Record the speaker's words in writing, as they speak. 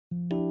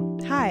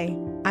Hi,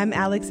 I'm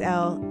Alex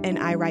L., and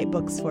I write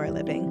books for a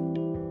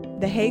living.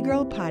 The Hey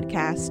Girl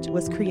podcast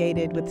was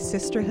created with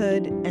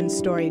sisterhood and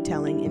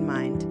storytelling in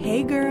mind.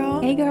 Hey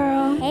girl. Hey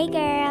girl. Hey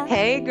girl.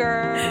 Hey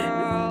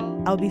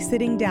girl. I'll be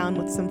sitting down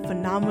with some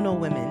phenomenal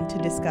women to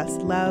discuss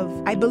love.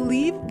 I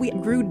believe we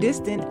grew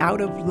distant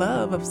out of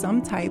love of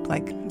some type, I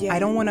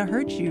don't want to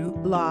hurt you.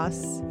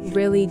 Loss.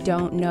 Really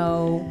don't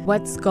know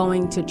what's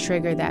going to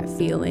trigger that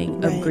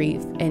feeling of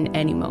grief in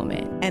any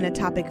moment. And a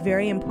topic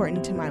very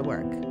important to my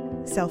work,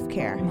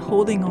 self-care. I'm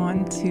holding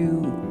on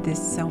to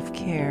this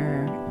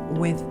self-care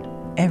with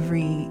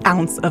every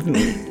ounce of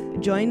me.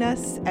 Join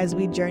us as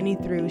we journey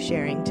through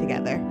sharing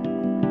together.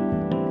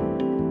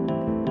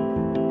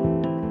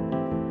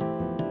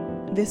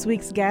 This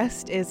week's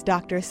guest is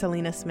Dr.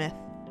 Seleena Smith.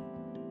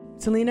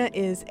 Seleena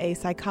is a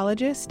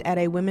psychologist at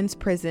a women's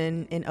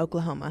prison in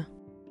Oklahoma.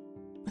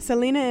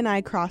 Seleena and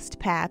I crossed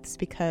paths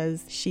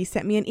because she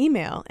sent me an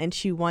email and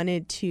she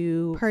wanted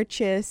to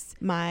purchase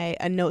my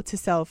A Note to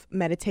Self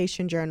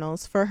meditation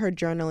journals for her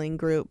journaling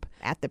group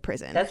at the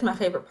prison. That's my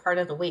favorite part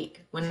of the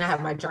week, when I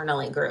have my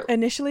journaling group.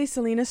 Initially,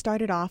 Seleena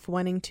started off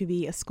wanting to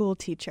be a school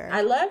teacher.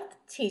 I loved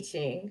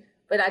teaching,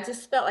 but I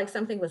just felt like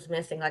something was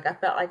missing. I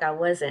felt like I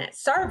wasn't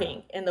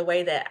serving in the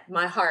way that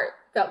my heart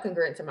felt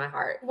congruent to my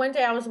heart. One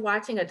day I was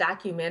watching a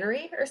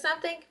documentary or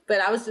something,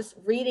 but I was just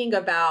reading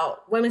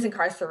about women's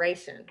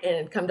incarceration,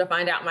 and come to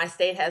find out my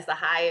state has the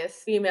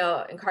highest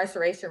female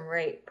incarceration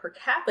rate per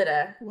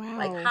capita,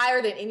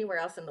 higher than anywhere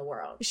else in the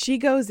world. She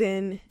goes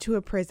in to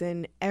a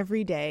prison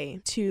every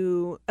day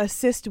to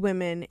assist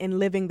women in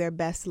living their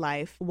best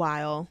life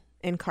while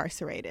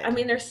incarcerated. I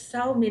mean, there's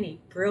so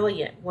many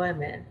brilliant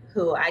women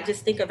who I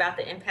just think about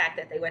the impact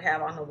that they would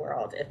have on the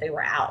world if they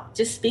were out,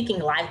 just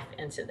speaking life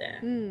into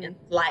them and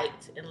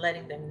light, and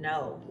letting them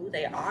know who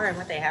they are and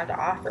what they have to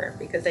offer,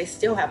 because they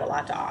still have a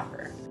lot to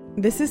offer.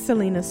 This is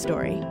Seleena's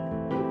story.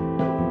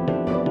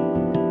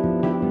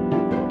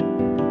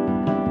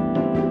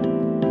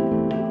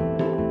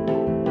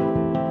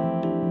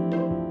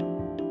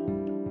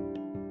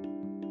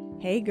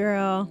 Hey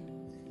girl.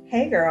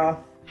 Hey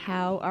girl.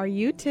 How are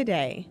you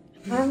today?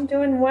 I'm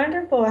doing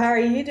wonderful. How are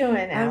you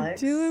doing,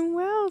 Alex? I'm doing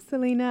well,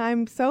 Seleena.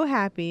 I'm so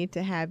happy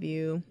to have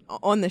you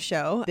on the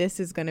show. This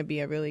is going to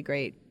be a really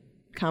great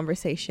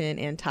conversation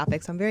and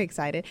topic, so I'm very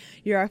excited.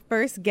 You're our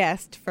first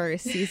guest for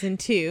season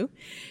 2,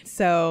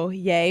 so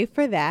yay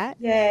for that.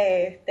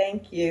 Yay.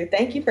 Thank you.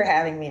 Thank you for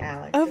having me,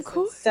 Alex. Of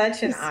course.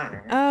 Such an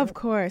honor. Of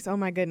course. Oh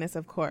my goodness,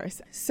 of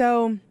course.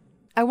 So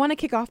I want to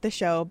kick off the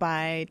show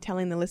by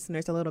telling the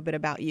listeners a little bit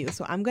about you.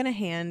 So I'm going to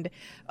hand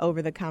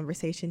over the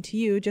conversation to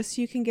you, just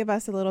so you can give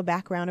us a little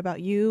background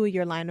about you,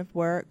 your line of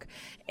work,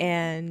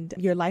 and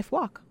your life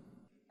walk.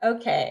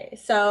 Okay,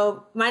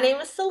 so my name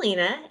is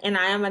Seleena, and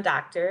I am a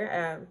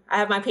doctor. I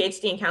have my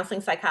PhD in counseling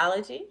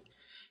psychology,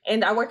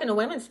 and I work in a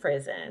women's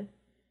prison.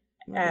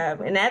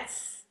 And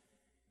that's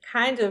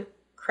kind of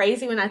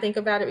crazy when I think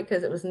about it,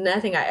 because it was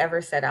nothing I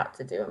ever set out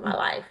to do in my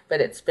life, but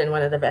it's been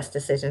one of the best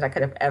decisions I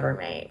could have ever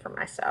made for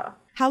myself.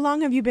 How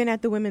long have you been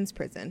at the women's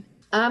prison?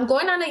 I'm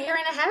going on a year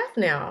and a half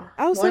now.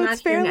 Oh, so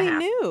it's fairly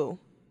new.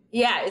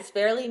 Yeah, it's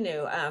fairly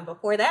new.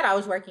 Before that, I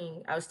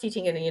was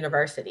teaching in a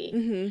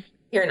university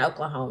here in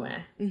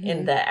Oklahoma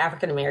in the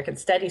African American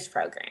Studies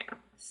program.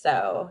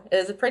 So it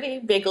was a pretty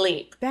big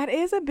leap. That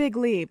is a big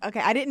leap. Okay,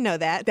 I didn't know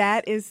that.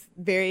 That is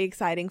very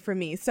exciting for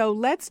me. So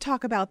let's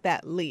talk about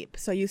that leap.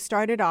 So you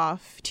started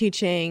off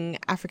teaching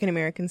African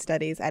American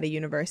Studies at a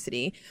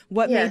university.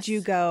 What made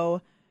you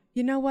go,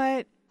 you know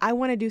what? I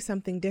want to do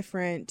something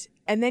different.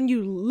 And then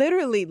you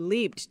literally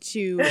leaped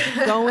to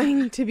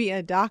going to be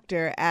a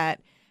doctor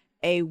at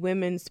a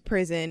women's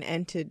prison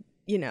and to,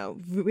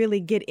 really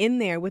get in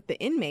there with the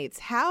inmates.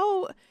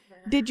 How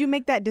did you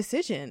make that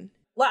decision?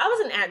 Well, I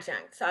was an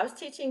adjunct, so I was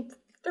teaching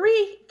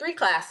three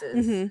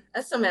classes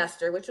a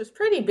semester, which was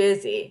pretty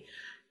busy.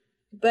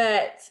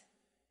 But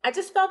I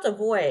just felt a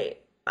void.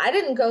 I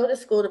didn't go to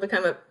school to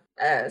become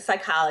a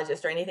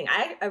psychologist or anything.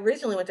 I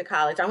originally went to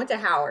college. I went to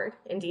Howard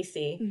in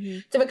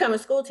D.C. to become a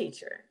school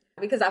teacher,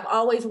 because I've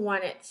always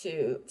wanted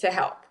to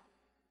help,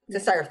 to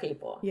serve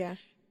people. Yeah.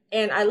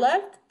 And I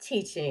loved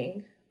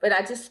teaching, but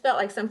I just felt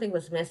like something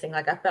was missing.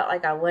 I felt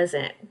like I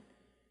wasn't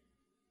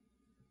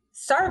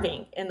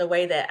serving in the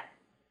way that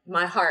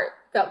my heart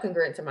felt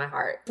congruent to my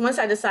heart. Once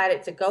I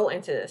decided to go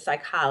into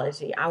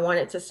psychology, I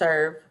wanted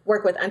to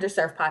work with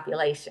underserved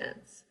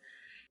populations.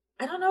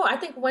 I don't know. I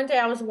think one day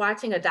I was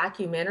watching a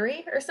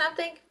documentary or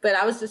something, but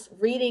I was just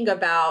reading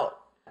about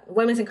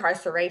women's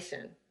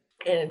incarceration,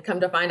 and come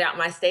to find out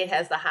my state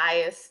has the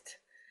highest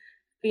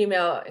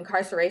female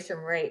incarceration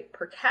rate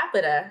per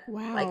capita,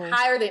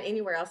 higher than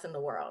anywhere else in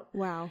the world.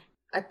 Wow.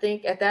 I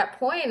think at that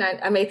point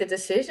I made the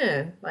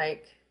decision,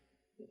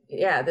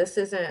 this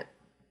isn't,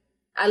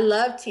 I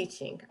love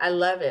teaching. I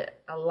love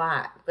it a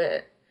lot,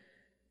 but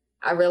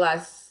I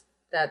realized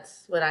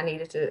that's what I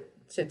needed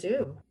to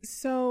do.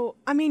 So,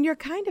 I mean, you're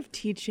kind of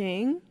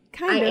teaching,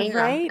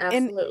 right?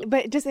 Absolutely.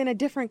 But just in a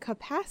different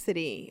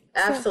capacity.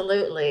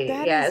 Absolutely. So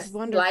that is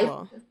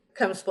wonderful.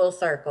 comes full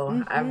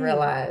circle. I've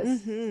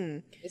realized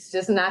it's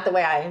just not the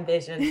way I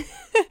envisioned.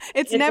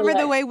 It's never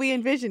the way we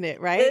envision it,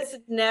 right? It's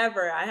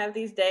never. I have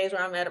these days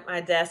where I'm at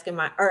my desk in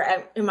my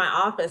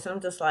office, and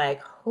I'm just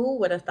like, who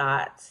would have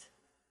thought?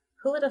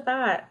 Who would have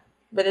thought?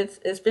 But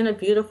it's been a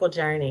beautiful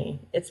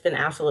journey. It's been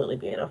absolutely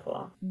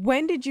beautiful.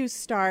 When did you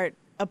start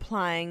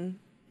applying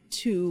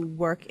to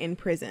work in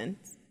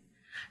prisons?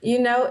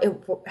 It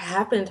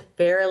happened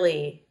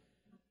fairly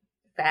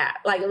fast.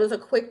 Like, it was a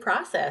quick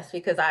process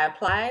because I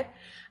applied.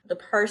 The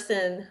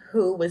person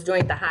who was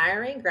doing the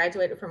hiring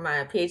graduated from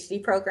my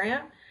PhD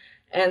program.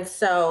 And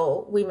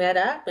so we met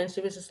up and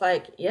she was just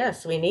like,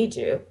 yes, we need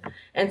you.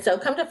 And so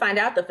come to find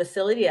out, the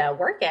facility I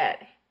work at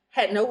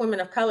had no women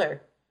of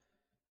color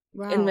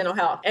in mental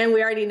health. And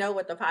we already know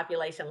what the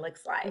population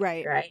looks like,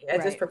 right? A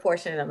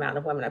disproportionate amount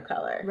of women of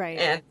color. Right.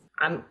 And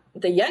I'm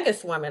the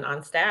youngest woman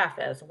on staff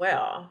as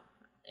well.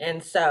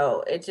 And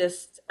so it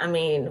just,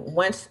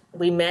 once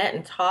we met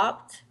and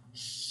talked,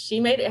 she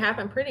made it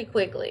happen pretty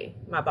quickly,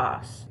 my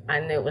boss.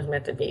 I knew it was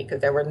meant to be because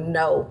there were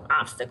no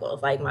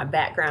obstacles. Like, my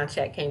background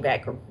check came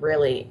back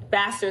really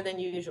faster than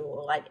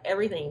usual. Like,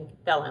 everything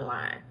fell in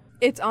line.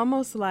 It's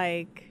almost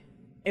like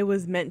it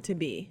was meant to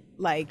be.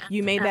 Like,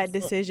 you made that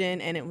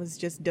decision and it was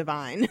just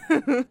divine.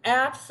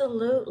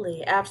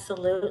 Absolutely.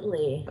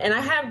 And I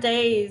have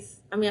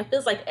days, it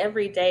feels like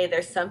every day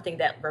there's something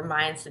that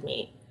reminds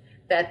me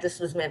that this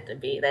was meant to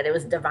be, that it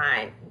was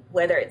divine.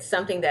 Whether it's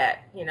something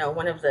that,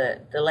 one of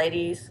the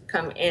ladies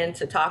come in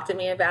to talk to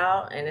me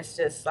about, and it's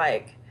just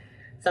like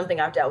something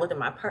I've dealt with in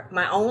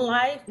my own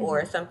life,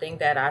 or something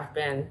that I've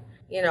been,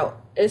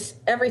 it's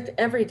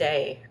every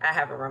day I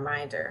have a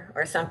reminder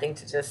or something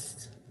to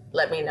just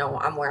let me know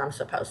I'm where I'm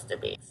supposed to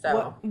be.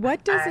 So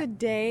what does a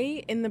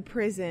day in the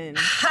prison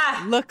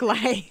look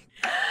like?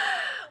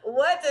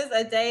 What does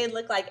a day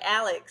look like,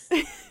 Alex?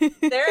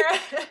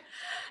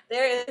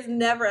 There is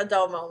never a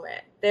dull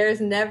moment. There's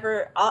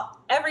never,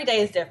 every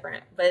day is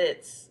different, but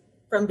it's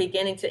from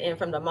beginning to end,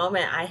 from the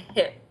moment I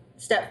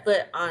step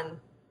foot on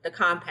the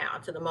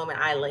compound to the moment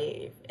I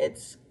leave.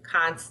 It's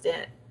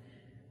constant.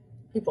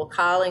 People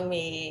calling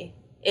me,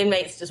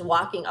 inmates just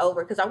walking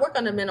over, because I work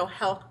on the mental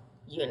health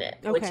unit,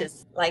 which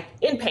is like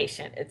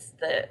inpatient. It's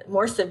the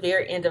more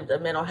severe end of the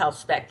mental health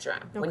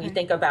spectrum when you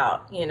think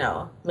about,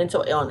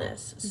 mental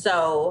illness.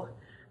 So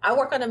I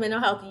work on the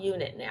mental health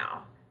unit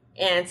now.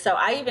 And so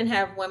I even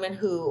have women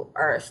who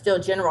are still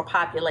general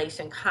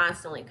population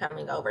constantly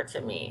coming over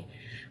to me.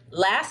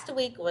 Last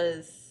week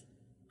was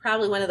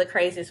probably one of the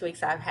craziest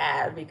weeks I've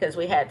had, because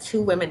we had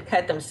 2 women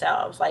cut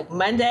themselves. Like,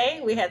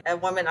 Monday, we had a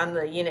woman on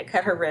the unit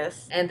cut her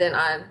wrist. And then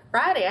on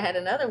Friday, I had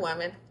another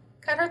woman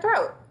cut her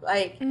throat.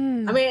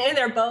 And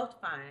they're both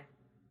fine.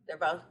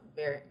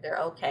 They're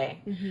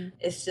okay.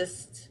 It's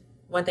just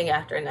one thing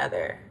after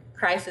another,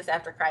 crisis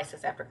after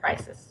crisis after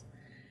crisis.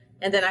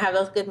 And then I have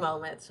those good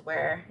moments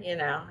where,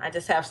 I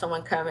just have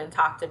someone come and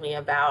talk to me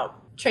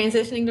about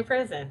transitioning to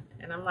prison.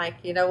 And I'm like,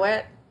 you know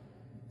what?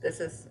 It's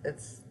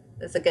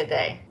a good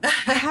day.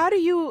 How do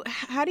you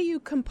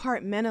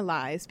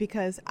compartmentalize?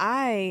 Because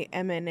I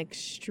am an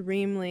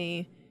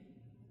extremely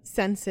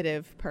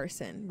sensitive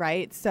person,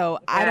 right? So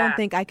I don't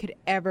think I could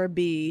ever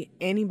be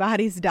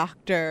anybody's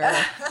doctor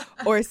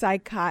or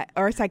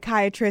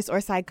psychiatrist or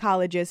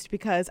psychologist,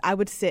 because I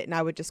would sit and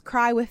I would just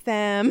cry with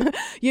them,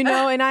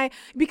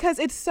 because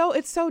it's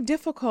so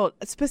difficult.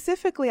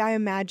 Specifically, I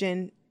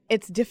imagine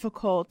it's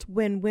difficult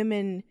when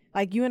women,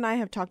 like you and I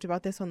have talked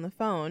about this on the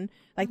phone,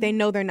 like they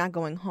know they're not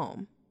going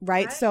home,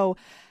 right? So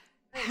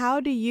how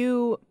do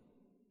you,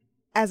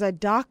 as a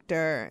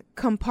doctor,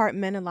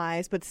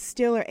 compartmentalize but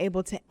still are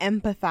able to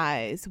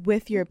empathize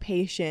with your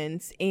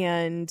patients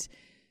and,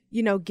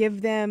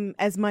 give them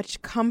as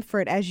much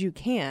comfort as you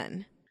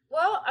can?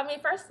 Well,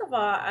 first of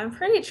all, I'm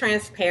pretty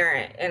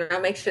transparent and I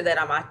make sure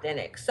that I'm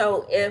authentic.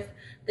 So if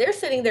they're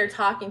sitting there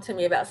talking to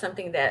me about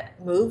something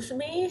that moves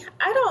me,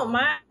 I don't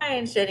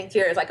mind shedding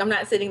tears. Like, I'm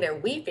not sitting there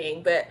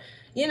weeping, but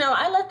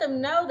I let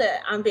them know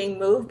that I'm being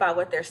moved by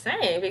what they're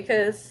saying,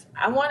 because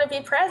I want to be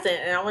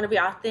present and I want to be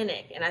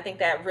authentic. And I think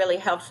that really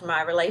helps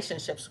my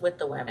relationships with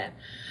the women.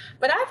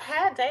 But I've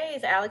had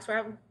days, Alex, where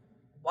I've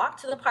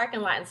walked to the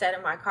parking lot and sat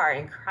in my car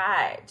and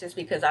cried, just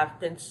because I've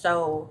been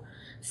so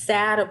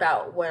sad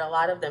about what a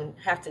lot of them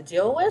have to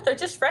deal with, or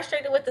just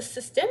frustrated with the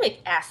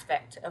systemic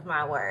aspect of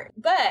my work.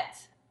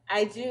 But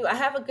I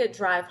have a good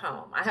drive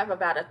home. I have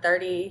about a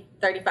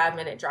 35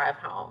 minute drive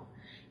home.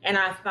 And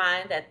I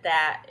find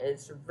that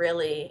is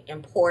really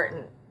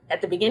important at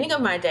the beginning of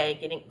my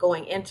day,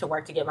 going into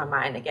work to get my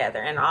mind together,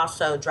 and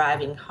also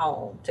driving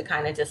home to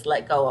kind of just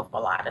let go of a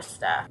lot of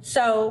stuff.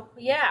 So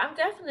yeah, I'm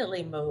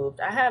definitely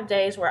moved. I have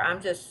days where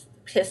I'm just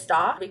pissed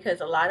off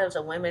because a lot of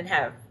the women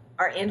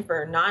are in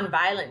for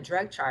nonviolent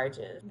drug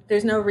charges.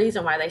 There's no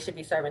reason why they should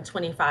be serving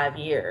 25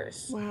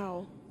 years.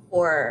 Wow.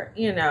 Or,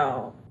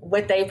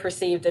 what they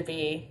perceive to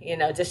be,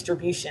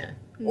 distribution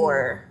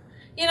or,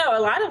 a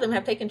lot of them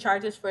have taken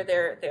charges for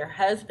their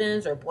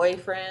husbands or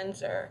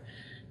boyfriends, or,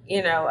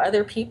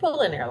 other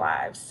people in their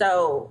lives.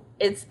 So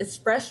it's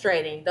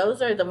frustrating.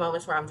 Those are the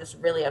moments where I'm just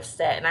really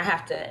upset and I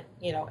have to,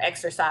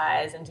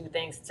 exercise and do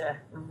things to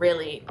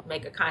really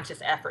make a conscious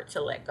effort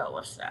to let go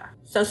of stuff.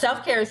 So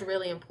self-care is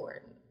really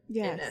important.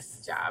 Yes. In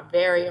this job.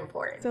 Very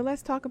important. So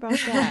let's talk about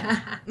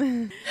that.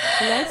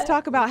 Let's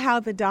talk about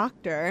how the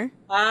doctor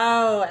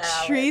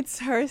treats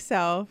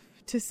herself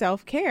to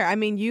self-care. I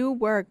mean, you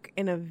work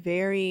in a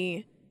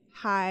very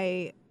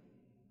high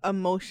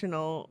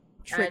emotional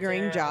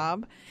triggering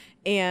job,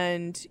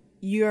 and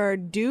your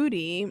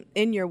duty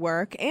in your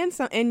work and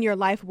in your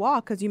life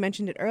walk, because you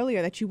mentioned it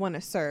earlier that you want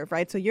to serve,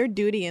 right? So your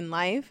duty in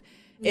life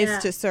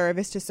is to serve,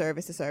 is to serve,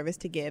 is to serve, is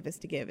to give, is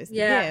to give, is to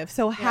give.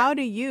 So how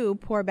do you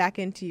pour back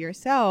into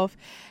yourself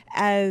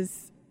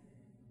as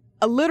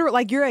a literal,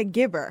 like you're a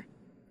giver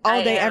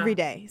all day, every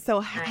day. So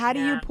how do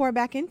you pour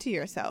back into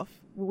yourself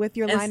with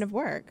your line of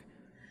work?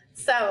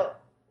 So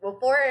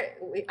before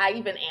I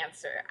even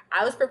answer,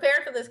 I was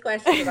prepared for this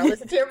question because I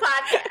listened to your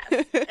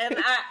podcast. And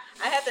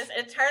I had this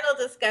internal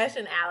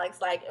discussion, Alex,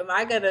 like, am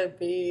I going to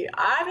be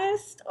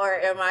honest or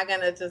am I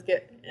going to just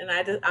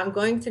I'm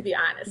going to be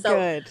honest. So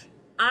good.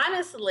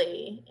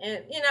 Honestly,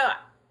 and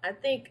I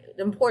think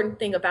the important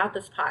thing about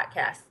this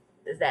podcast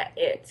is that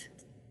it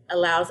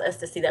allows us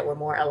to see that we're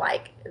more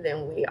alike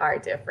than we are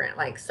different.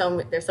 Like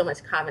there's so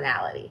much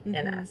commonality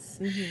in us.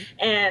 Mm-hmm.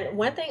 And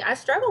one thing I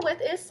struggle with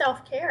is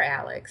self-care,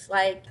 Alex.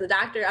 Like the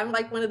doctor, I'm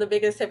like one of the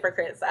biggest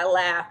hypocrites. I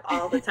laugh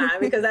all the time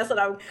because that's what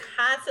I'm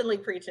constantly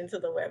preaching to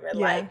the women.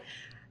 Yeah. Like,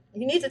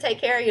 you need to take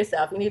care of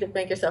yourself. You need to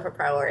make yourself a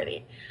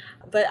priority.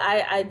 But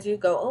I do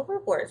go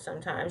overboard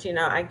sometimes.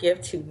 I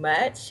give too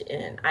much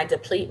and I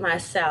deplete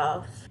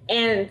myself.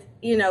 And,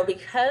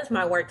 because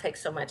my work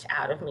takes so much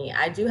out of me,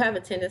 I do have a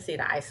tendency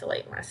to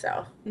isolate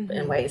myself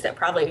in ways that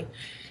probably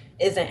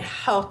isn't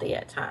healthy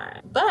at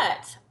times.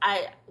 But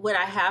what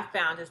I have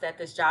found is that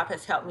this job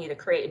has helped me to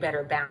create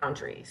better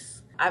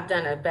boundaries. I've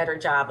done a better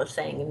job of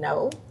saying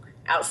no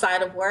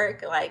outside of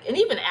work, and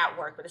even at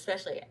work, but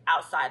especially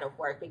outside of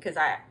work, because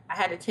I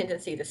had a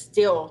tendency to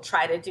still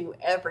try to do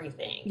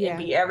everything and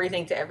be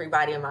everything to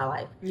everybody in my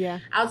life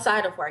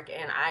outside of work.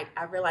 And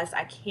I realized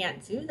I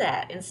can't do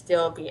that and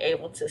still be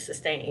able to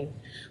sustain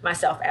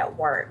myself at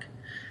work.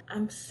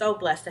 I'm so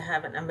blessed to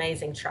have an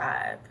amazing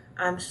tribe.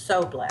 I'm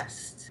so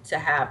blessed to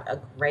have a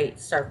great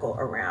circle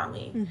around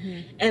me.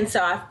 Mm-hmm. And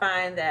so I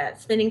find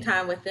that spending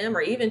time with them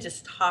or even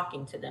just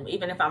talking to them,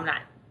 even if I'm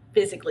not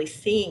physically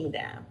seeing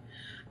them,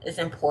 is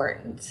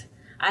important.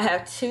 I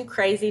have 2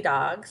 crazy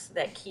dogs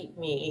that keep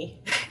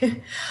me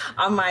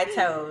on my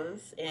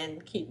toes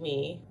and keep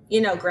me,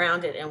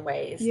 grounded in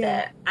ways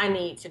that I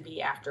need to be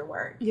after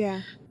work.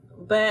 Yeah.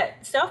 But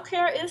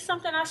self-care is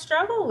something I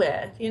struggle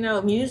with.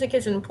 Music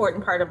is an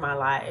important part of my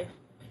life.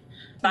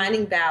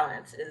 Finding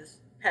balance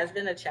has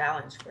been a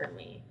challenge for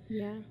me.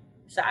 Yeah.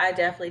 So I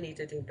definitely need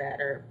to do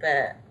better,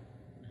 but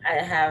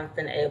I have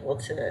been able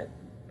to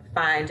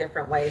find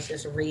different ways,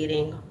 just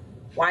reading,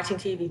 watching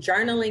TV.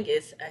 Journaling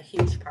is a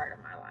huge part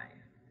of my life.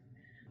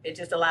 It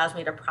just allows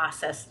me to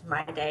process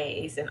my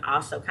days and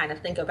also kind of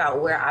think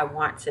about where I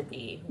want to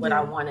be, what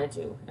I want to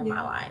do in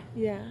my life.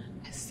 Yeah.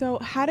 So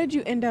how did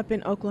you end up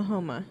in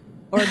Oklahoma?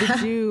 Or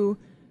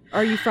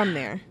are you from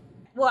there?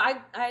 Well,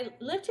 I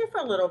lived here for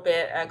a little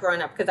bit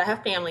growing up because I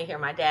have family here.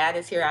 My dad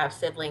is here. I have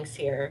siblings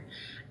here.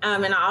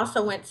 And I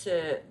also went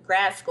to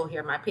grad school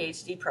here, my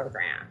PhD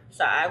program.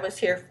 So I was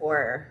here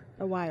for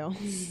a while.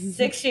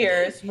 6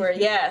 years for,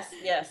 yes,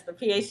 the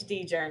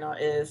PhD journal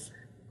is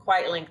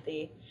quite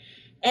lengthy.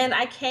 And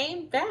I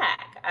came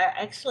back.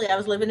 I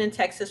was living in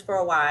Texas for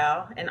a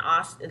while in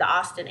the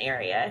Austin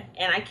area,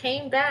 and I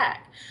came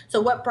back. So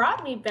what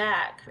brought me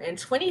back, in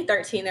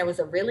 2013, there was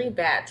a really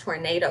bad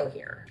tornado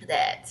here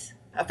that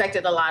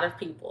affected a lot of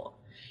people.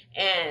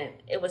 And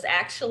it was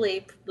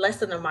actually less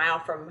than a mile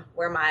from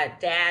where my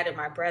dad and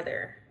my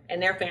brother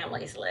and their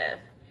families live.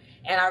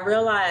 And I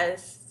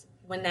realized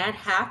when that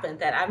happened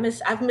that I've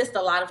missed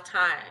a lot of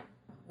time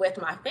with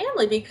my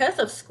family because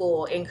of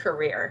school and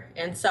career.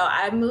 And so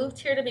I moved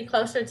here to be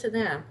closer to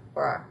them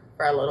for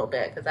a little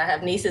bit because I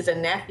have nieces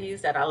and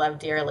nephews that I love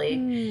dearly.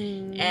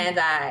 And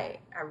I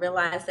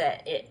realized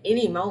that at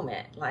any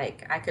moment,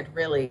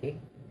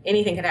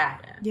 anything could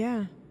happen.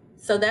 Yeah.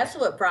 So that's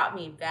what brought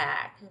me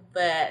back.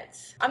 But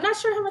I'm not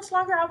sure how much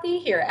longer I'll be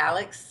here,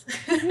 Alex.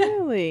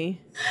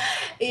 Really?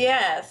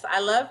 Yes,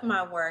 I love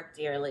my work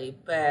dearly,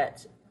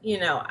 but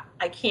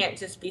I can't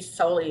just be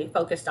solely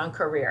focused on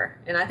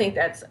career. And I think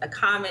that's a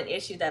common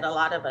issue that a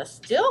lot of us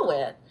deal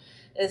with,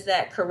 is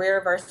that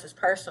career versus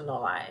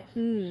personal life.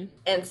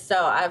 And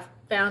so I've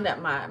found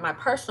that my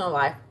personal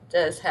life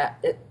is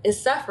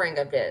suffering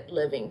a bit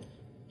living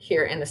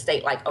here in a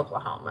state like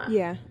Oklahoma.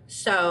 Yeah.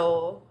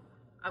 So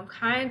I'm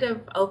kind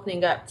of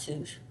opening up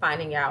to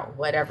finding out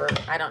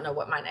I don't know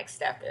what my next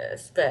step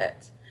is,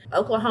 but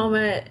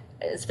Oklahoma,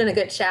 it's been a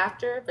good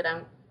chapter, but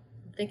I'm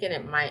thinking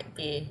it might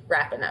be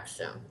wrapping up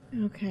soon.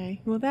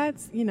 Okay. Well,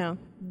 that's,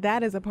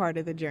 that is a part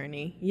of the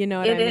journey. You know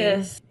what I mean? It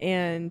is.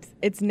 And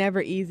it's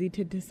never easy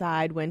to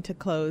decide when to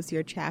close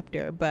your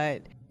chapter,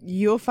 but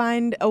you'll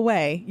find a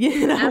way.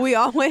 We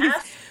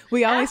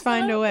We always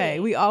find a way.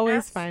 We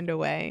always find a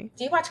way.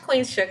 Do you watch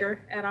Queen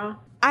Sugar at all?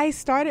 I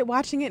started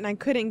watching it and I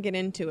couldn't get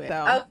into it.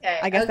 So okay.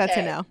 I guess that's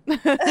a no. Well,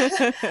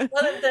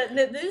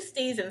 the new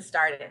season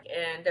started,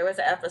 and there was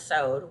an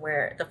episode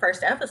the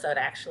first episode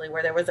actually,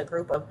 where there was a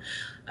group of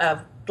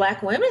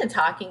Black women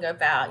talking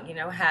about,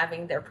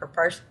 having their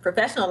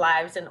professional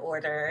lives in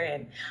order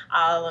and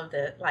all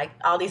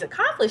these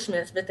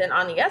accomplishments. But then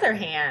on the other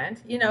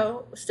hand,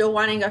 still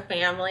wanting a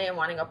family and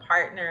wanting a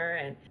partner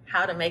and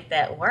how to make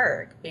that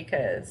work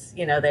because,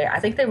 I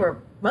think they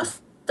were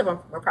most of them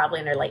were probably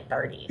in their late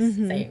 30s,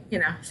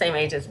 same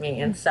age as me.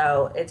 And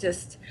so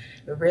it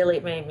really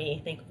made me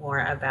think more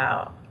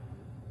about,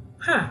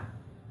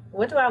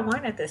 what do I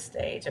want at this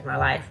stage of my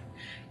life?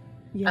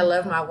 Yeah. I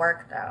love my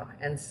work though.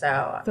 And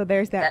so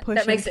there's that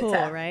push and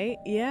pull, right?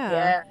 Yeah.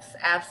 Yes,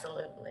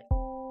 absolutely.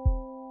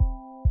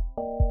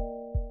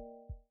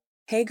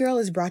 Hey Girl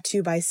is brought to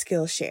you by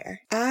Skillshare.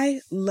 I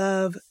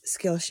love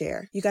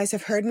Skillshare. You guys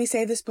have heard me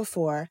say this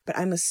before, but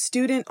I'm a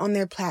student on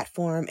their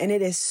platform and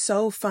it is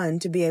so fun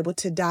to be able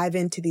to dive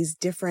into these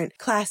different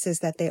classes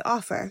that they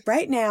offer.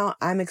 Right now,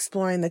 I'm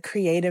exploring the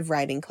creative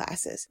writing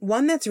classes.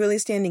 One that's really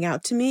standing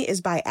out to me is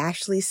by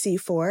Ashley C.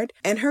 Ford,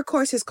 and her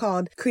course is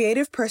called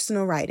Creative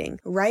Personal Writing,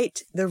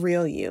 Write the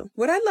Real You.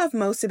 What I love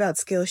most about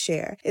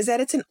Skillshare is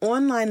that it's an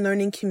online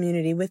learning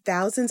community with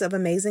thousands of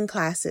amazing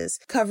classes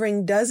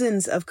covering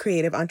dozens of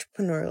creative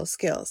entrepreneurial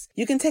skills.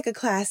 You can take a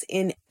class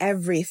in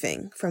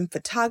everything from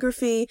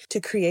photography to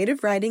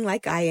creative writing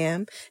like I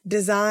am,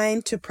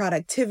 design to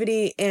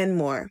productivity, and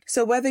more.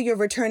 So whether you're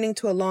returning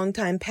to a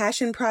long-time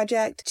passion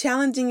project,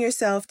 challenging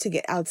yourself to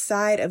get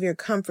outside of your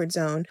comfort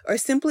zone, or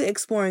simply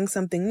exploring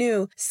something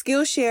new,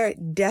 Skillshare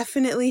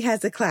definitely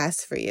has a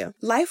class for you.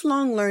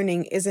 Lifelong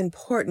learning is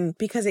important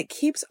because it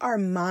keeps our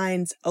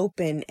minds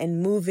open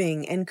and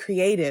moving and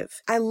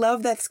creative. I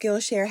love that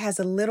Skillshare has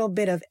a little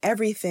bit of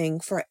everything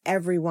for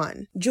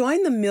everyone. Join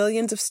the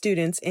millions of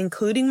students,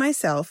 including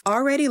myself,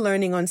 already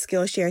learning on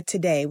Skillshare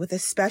today with a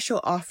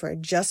special offer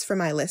just for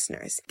my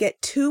listeners.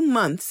 Get 2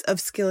 months of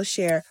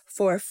Skillshare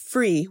for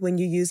free when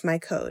you use my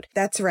code.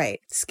 That's right.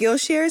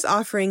 Skillshare is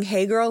offering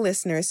Hey Girl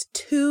listeners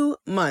 2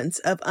 months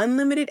of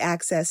unlimited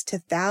access to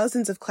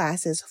thousands of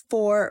classes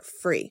for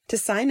free. To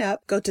sign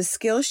up, go to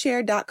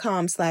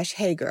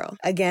Skillshare.com/HeyGirl.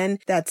 Again,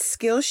 that's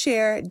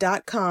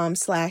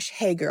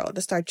Skillshare.com/HeyGirl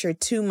to start your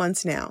 2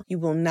 months now. You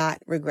will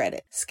not regret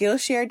it.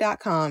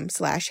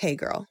 Skillshare.com/HeyGirl.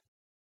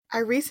 I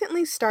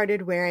recently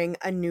started wearing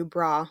a new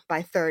bra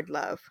by Third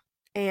Love,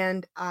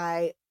 and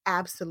I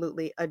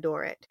absolutely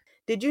adore it.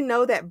 Did you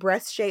know that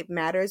breast shape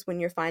matters when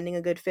you're finding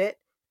a good fit?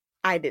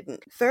 I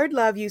didn't. Third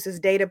Love uses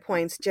data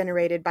points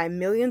generated by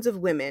millions of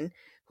women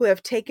who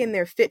have taken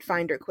their Fit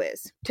Finder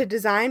quiz to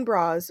design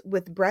bras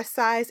with breast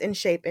size and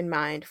shape in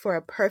mind for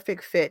a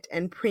perfect fit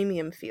and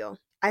premium feel.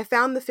 I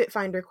found the Fit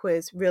Finder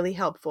quiz really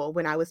helpful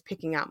when I was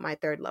picking out my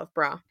Third Love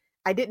bra.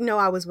 I didn't know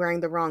I was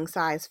wearing the wrong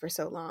size for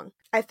so long.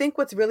 I think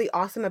what's really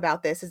awesome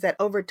about this is that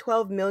over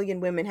 12 million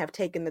women have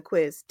taken the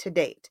quiz to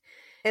date,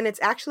 and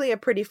it's actually a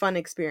pretty fun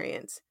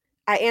experience.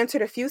 I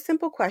answered a few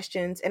simple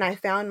questions and I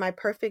found my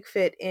perfect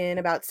fit in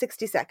about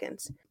 60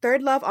 seconds.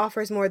 Third Love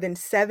offers more than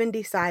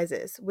 70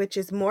 sizes, which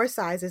is more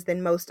sizes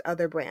than most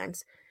other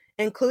brands,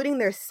 including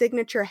their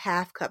signature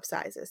half cup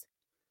sizes.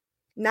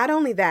 Not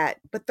only that,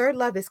 but Third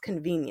Love is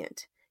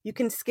convenient. You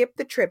can skip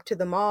the trip to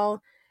the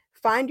mall,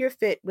 find your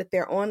fit with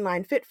their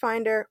online fit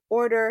finder,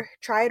 order,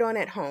 try it on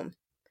at home.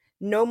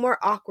 No more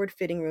awkward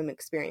fitting room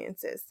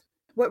experiences.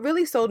 What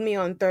really sold me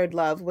on Third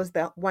Love was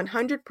the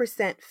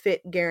 100%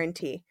 fit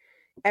guarantee.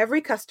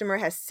 Every customer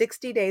has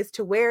 60 days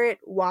to wear it,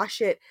 wash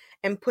it,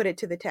 and put it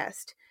to the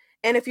test.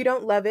 And if you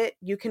don't love it,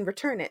 you can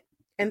return it.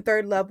 And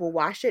Third Love will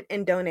wash it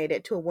and donate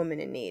it to a woman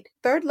in need.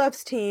 Third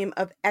Love's team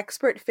of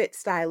expert fit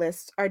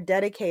stylists are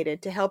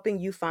dedicated to helping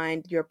you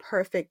find your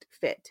perfect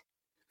fit.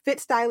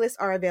 Fit stylists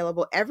are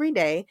available every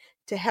day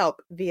to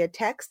help via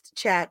text,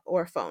 chat,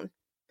 or phone.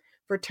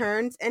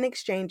 Returns and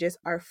exchanges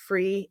are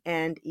free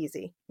and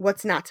easy.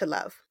 What's not to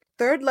love?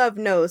 Third Love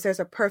knows there's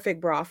a perfect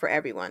bra for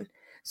everyone.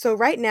 So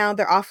right now,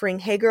 they're offering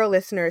Hey Girl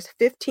listeners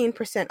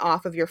 15%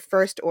 off of your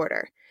first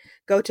order.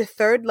 Go to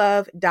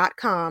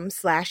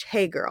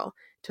thirdlove.com/HeyGirl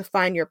to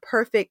find your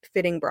perfect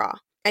fitting bra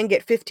and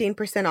get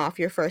 15% off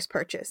your first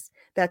purchase.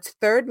 That's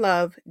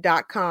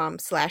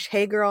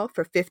thirdlove.com/HeyGirl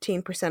for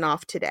 15%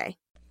 off today.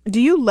 Do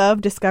you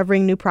love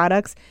discovering new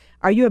products?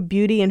 Are you a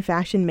beauty and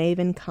fashion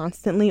maven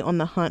constantly on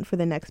the hunt for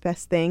the next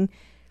best thing?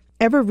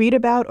 Ever read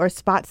about or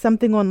spot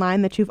something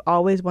online that you've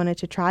always wanted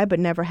to try but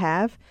never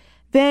have?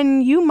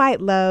 Then you might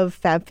love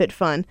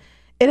FabFitFun.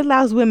 It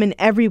allows women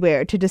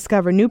everywhere to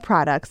discover new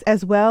products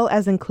as well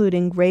as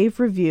including rave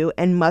review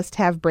and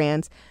must-have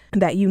brands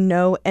that you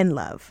know and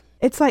love.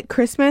 It's like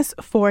Christmas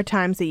 4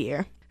 times a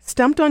year.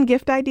 Stumped on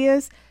gift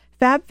ideas?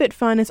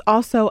 FabFitFun is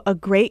also a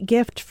great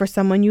gift for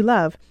someone you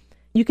love.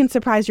 You can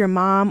surprise your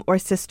mom or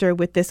sister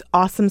with this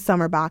awesome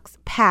summer box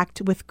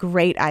packed with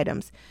great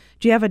items.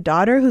 Do you have a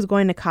daughter who's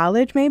going to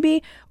college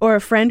maybe? Or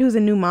a friend who's a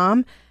new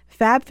mom?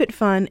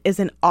 FabFitFun is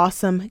an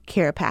awesome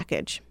care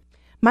package.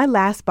 My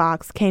last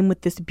box came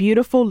with this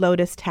beautiful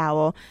lotus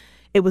towel.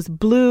 It was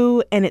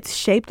blue and it's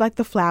shaped like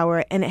the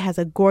flower and it has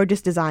a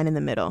gorgeous design in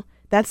the middle.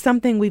 That's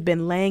something we've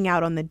been laying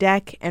out on the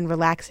deck and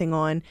relaxing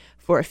on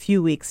for a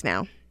few weeks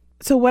now.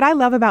 So what I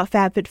love about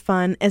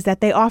FabFitFun is that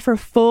they offer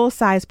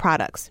full-size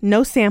products,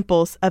 no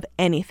samples of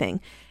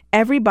anything.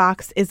 Every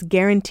box is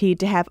guaranteed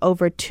to have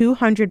over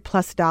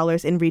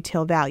 $200+ in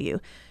retail value.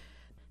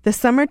 The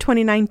summer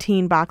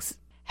 2019 box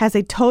has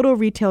a total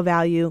retail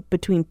value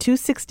between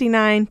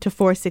 $269 to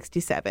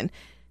 $467.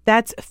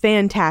 That's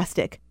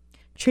fantastic.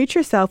 Treat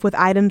yourself with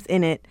items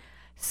in it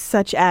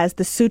such as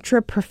the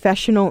Sutra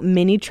Professional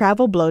Mini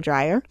Travel Blow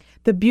Dryer,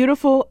 the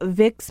beautiful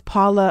Vicks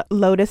Paula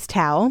Lotus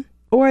Towel,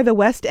 or the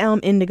West Elm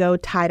Indigo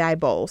Tie-Dye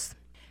Bowls.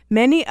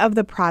 Many of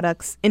the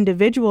products'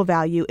 individual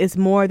value is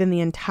more than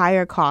the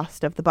entire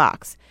cost of the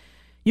box.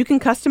 You can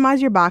customize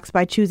your box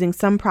by choosing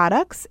some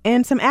products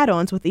and some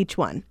add-ons with each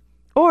one.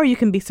 Or you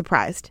can be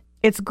surprised.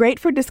 It's great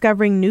for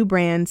discovering new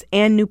brands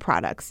and new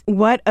products.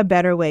 What a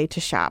better way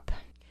to shop.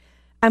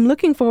 I'm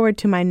looking forward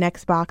to my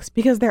next box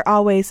because they're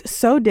always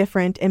so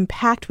different and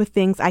packed with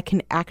things I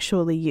can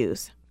actually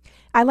use.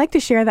 I like to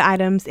share the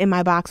items in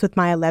my box with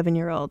my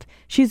 11-year-old.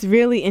 She's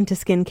really into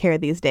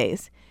skincare these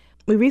days.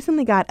 We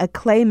recently got a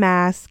clay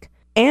mask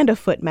and a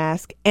foot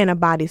mask and a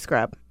body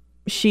scrub.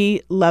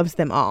 She loves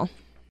them all.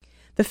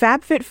 The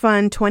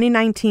FabFitFun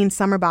 2019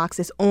 summer box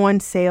is on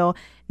sale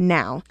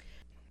now.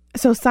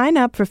 So sign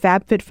up for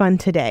FabFitFun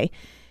today.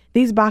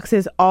 These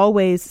boxes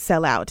always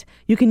sell out.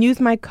 You can use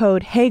my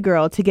code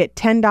HeyGirl to get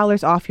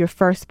 $10 off your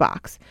first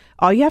box.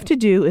 All you have to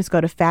do is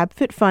go to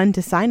FabFitFun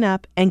to sign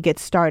up and get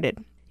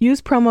started. Use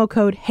promo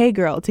code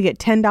HeyGirl to get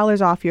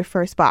 $10 off your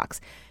first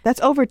box. That's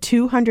over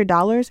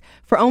 $200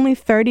 for only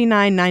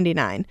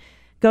 $39.99.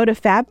 Go to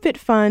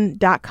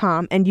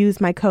fabfitfun.com and use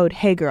my code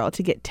HeyGirl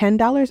to get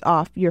 $10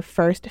 off your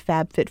first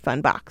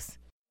FabFitFun box.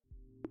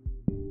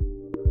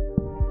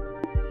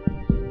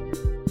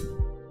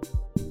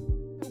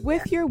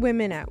 With your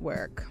women at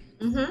work,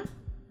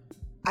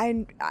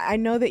 I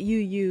know that you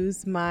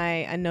use my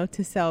A Note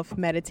to Self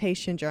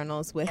meditation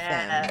journals with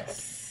them.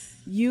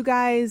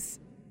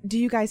 Do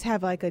you guys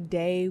have like a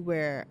day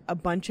where a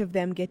bunch of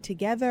them get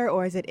together,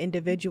 or is it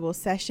individual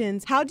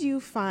sessions? How do you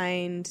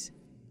find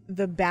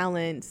the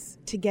balance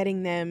to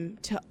getting them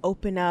to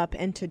open up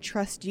and to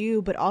trust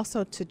you, but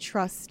also to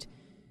trust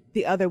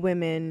the other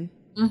women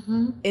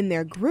in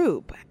their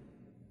group?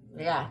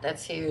 Yeah,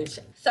 that's huge.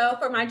 So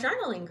for my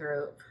journaling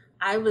group,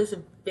 I was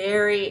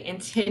very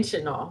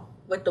intentional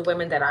with the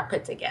women that I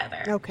put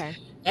together. Okay.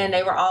 And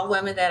they were all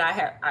women that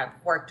I've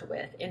worked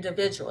with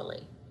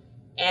individually.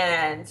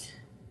 And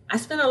I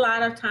spent a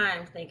lot of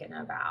time thinking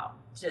about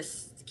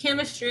just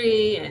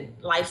chemistry and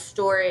life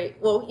story.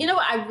 Well,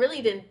 I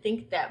really didn't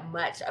think that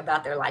much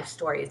about their life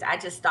stories. I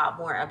just thought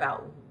more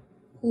about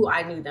who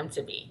I knew them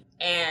to be.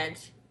 And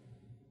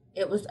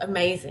it was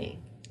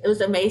amazing. It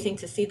was amazing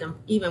to see them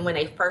even when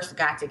they first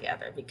got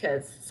together,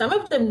 because some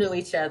of them knew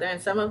each other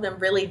and some of them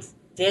really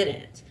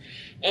didn't.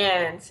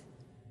 And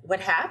what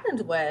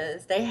happened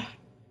was they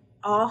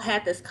all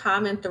had this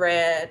common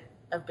thread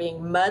of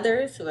being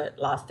mothers who had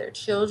lost their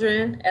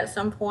children at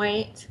some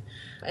point,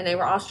 and they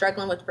were all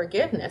struggling with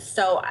forgiveness.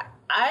 So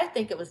I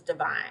think it was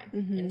divine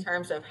in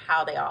terms of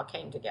how they all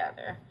came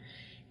together.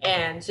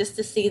 And just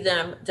to see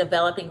them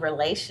developing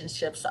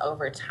relationships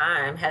over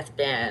time has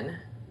been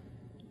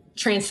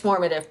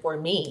transformative for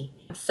me.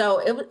 So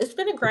it's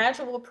been a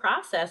gradual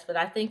process, but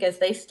I think as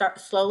they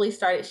slowly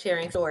started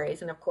sharing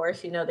stories, and of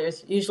course,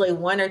 there's usually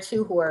one or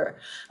two who are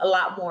a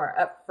lot more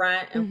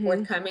upfront and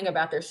forthcoming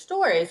about their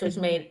stories, which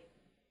made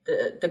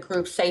the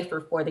group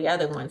safer for the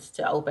other ones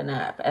to open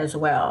up as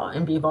well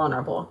and be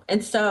vulnerable.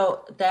 And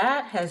so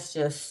that has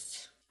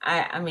just,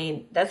 I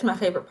mean, that's my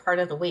favorite part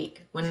of the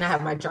week when I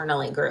have my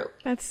journaling group.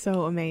 That's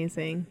so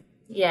amazing.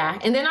 Yeah.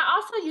 And then I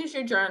also use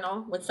your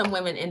journal with some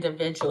women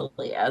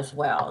individually as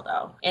well,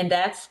 though. And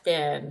that's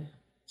been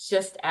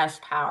just as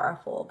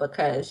powerful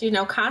because,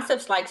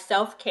 concepts like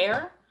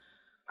self-care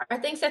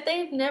are things that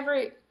they've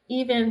never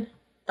even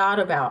thought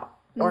about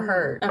or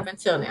heard up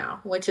until now,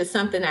 which is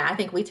something that I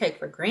think we take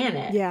for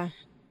granted. Yeah.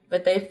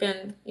 But they've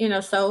been,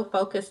 so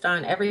focused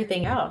on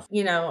everything else.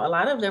 A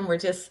lot of them were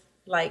just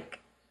like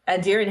a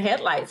deer in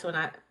headlights when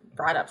I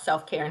brought up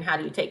self-care and how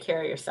do you take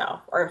care of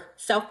yourself, or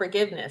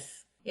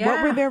self-forgiveness. Yeah.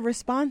 What were their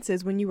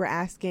responses when you were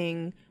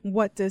asking,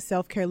 what does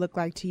self-care look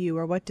like to you,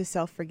 or what does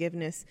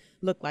self-forgiveness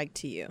look like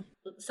to you?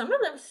 Some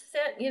of them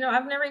said,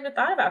 I've never even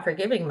thought about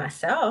forgiving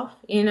myself.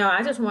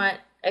 I just want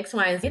X,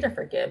 Y, and Z to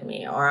forgive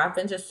me. Or I've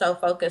been just so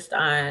focused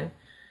on,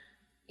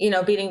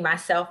 beating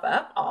myself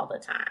up all the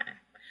time.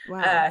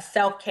 Wow.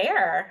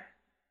 Self-care,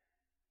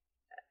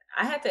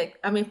 I had to,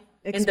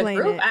 in the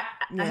group,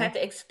 I had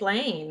to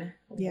explain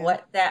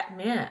what that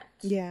meant.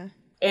 Yeah.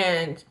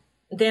 And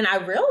then I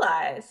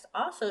realized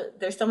also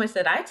there's so much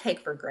that I take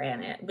for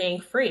granted, being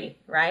free,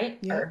 right?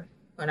 Yeah. Or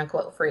quote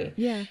unquote free.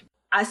 Yeah.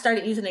 I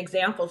started using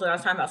examples when I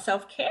was talking about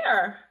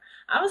self-care.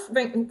 I was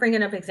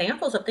bringing up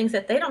examples of things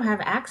that they don't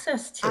have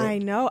access to. I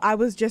know. I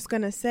was just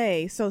going to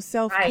say, so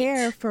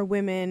self-care for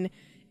women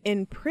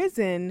in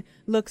prison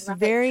looks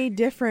very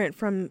different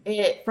from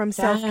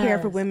self-care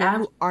for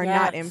women who are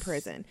not in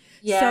prison.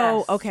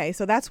 So, okay,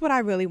 so that's what I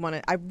really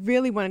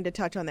wanted to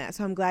touch on that.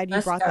 So I'm glad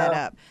you brought that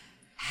up.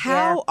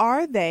 How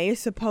are they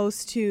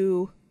supposed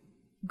to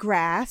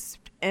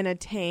grasp and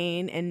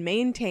attain and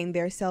maintain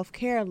their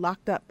self-care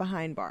locked up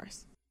behind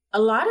bars? A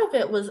lot of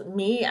it was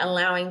me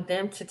allowing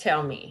them to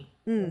tell me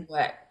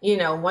what,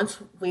 once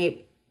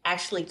we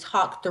actually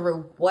talked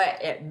through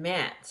what it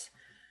meant,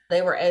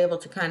 they were able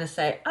to kind of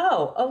say,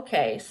 oh,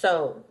 okay,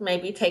 so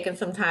maybe taking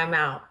some time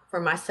out for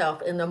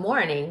myself in the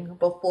morning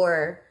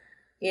before,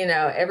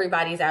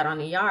 everybody's out on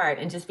the yard,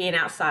 and just being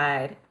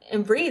outside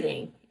and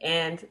breathing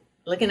and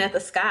looking at the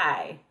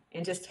sky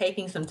and just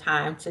taking some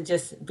time to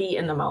just be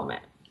in the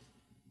moment.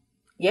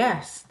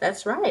 Yes,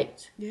 that's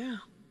right. Yeah.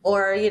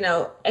 Or,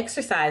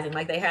 exercising,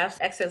 like they have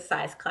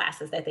exercise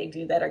classes that they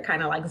do that are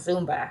kind of like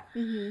Zumba.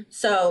 Mm-hmm.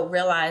 So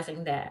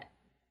realizing that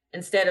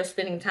instead of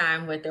spending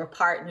time with their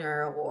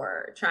partner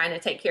or trying to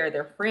take care of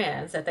their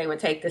friends, that they would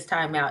take this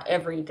time out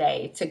every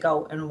day to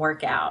go and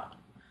work out.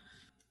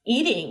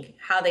 Eating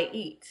how they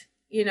eat,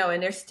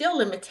 and there's still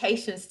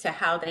limitations to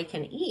how they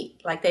can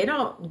eat. Like they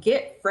don't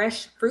get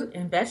fresh fruit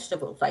and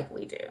vegetables like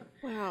we do.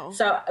 Wow.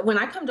 So when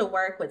I come to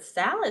work with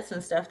salads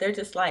and stuff, they're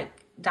just like,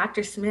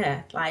 Dr.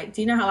 Smith, like,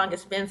 do you know how long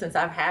it's been since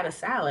I've had a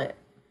salad?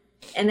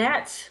 And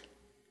that's,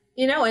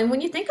 and when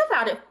you think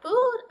about it,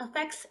 food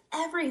affects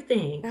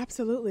everything.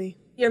 Absolutely.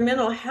 Your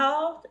mental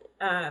health,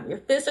 your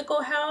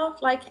physical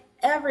health, like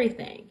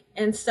everything.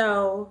 And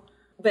so,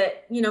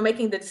 but,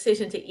 making the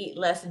decision to eat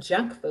less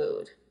junk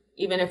food,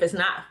 even if it's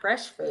not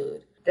fresh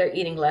food, they're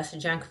eating less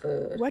junk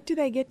food. What do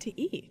they get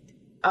to eat?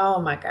 Oh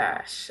my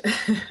gosh.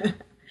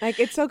 Like,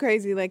 it's so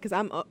crazy, like,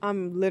 because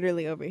I'm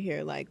literally over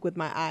here, like, with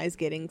my eyes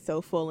getting so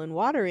full and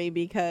watery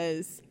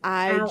because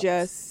I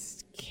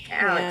just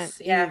can't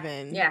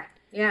even.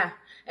 Yeah.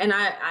 And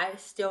I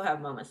still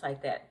have moments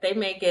like that. They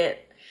may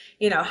get,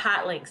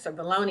 hot links or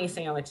bologna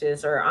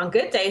sandwiches, or on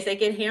good days, they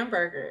get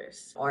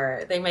hamburgers,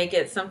 or they may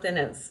get something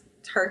that's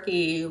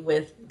turkey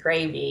with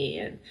gravy.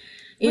 And,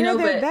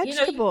 but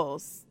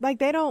vegetables, like,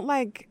 they don't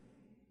like.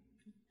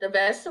 The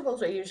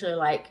vegetables are usually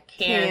like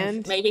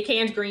maybe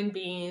canned green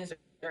beans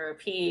or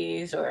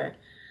peas or,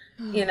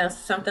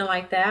 something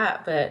like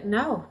that. But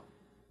no,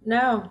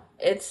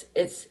 it's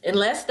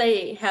unless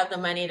they have the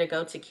money to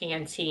go to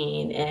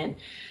canteen, and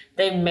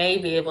they may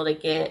be able to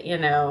get,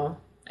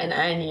 an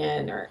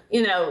onion or,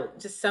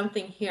 just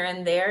something here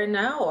and there.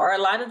 No, or a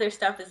lot of their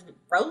stuff is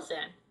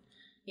frozen,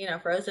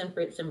 frozen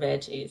fruits and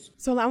veggies.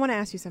 So I want to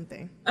ask you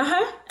something.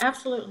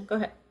 Absolutely. Go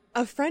ahead.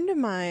 A friend of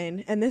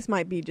mine, and this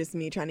might be just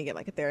me trying to get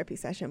like a therapy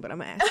session, but I'm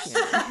going to ask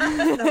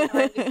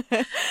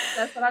you.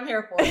 That's what I'm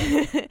here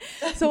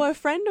for. So a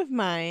friend of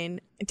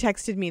mine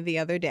texted me the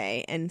other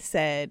day and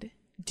said,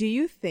 do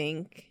you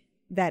think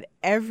that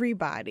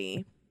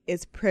everybody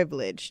is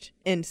privileged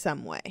in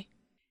some way?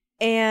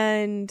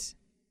 And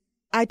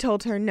I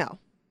told her no.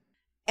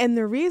 And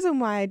the reason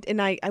why,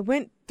 and I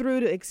went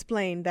through to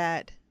explain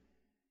that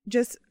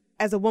just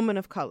as a woman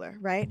of color,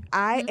 right?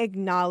 I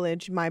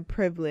acknowledge my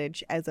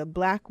privilege as a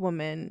Black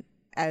woman,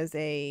 as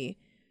a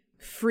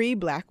free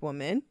Black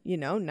woman,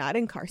 not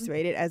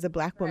incarcerated, as a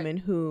Black woman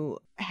who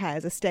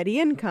has a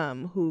steady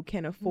income, who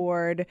can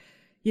afford,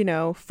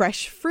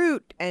 fresh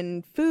fruit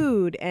and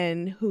food,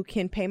 and who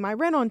can pay my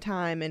rent on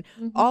time, and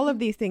all of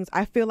these things.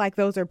 I feel like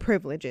those are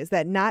privileges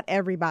that not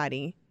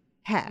everybody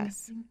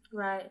has.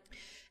 Right.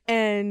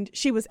 And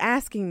she was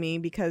asking me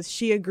because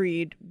she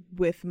agreed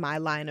with my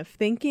line of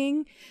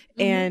thinking,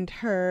 and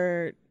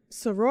her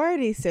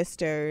sorority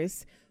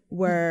sisters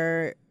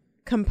were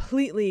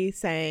completely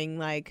saying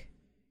like,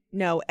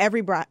 no,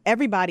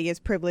 everybody is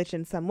privileged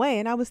in some way.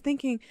 And I was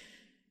thinking,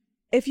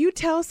 if you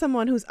tell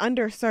someone who's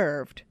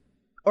underserved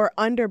or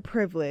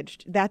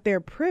underprivileged that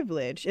they're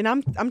privileged, and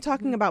I'm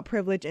talking about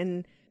privilege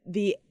in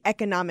the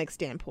economic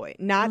standpoint,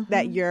 not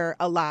that you're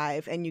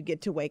alive and you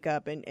get to wake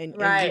up and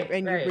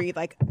you breathe,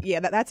 like,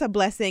 that's a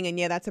blessing, and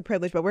that's a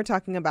privilege, but we're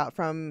talking about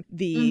from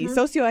the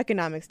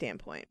socioeconomic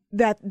standpoint,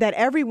 that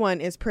everyone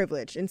is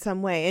privileged in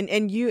some way.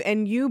 And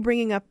you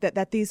bringing up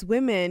that these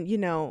women,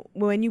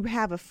 when you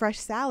have a fresh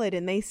salad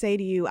and they say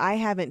to you, I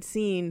haven't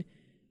seen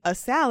a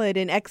salad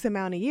in X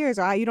amount of years,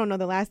 or you don't know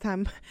the last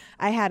time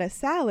I had a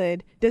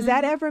salad, does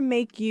that ever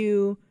make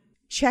you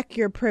check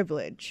your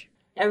privilege?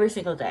 Every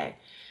single day.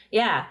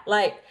 Yeah,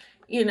 like,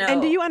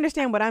 And do you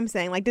understand what I'm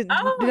saying? Like,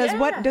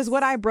 does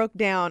what I broke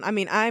down? I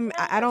mean, I'm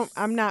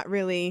not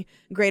really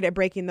great at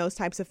breaking those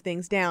types of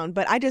things down,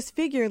 but I just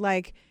figure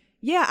like,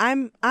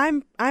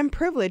 I'm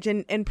privileged,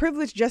 and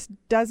privilege just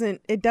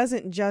doesn't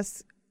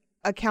just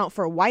account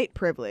for white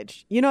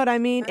privilege. You know what I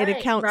mean? It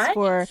accounts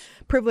for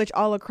privilege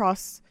all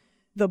across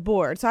the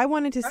board. So I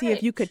wanted to see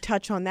if you could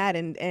touch on that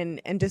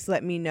and just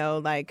let me know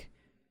like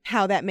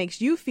how that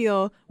makes you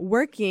feel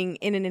working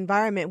in an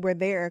environment where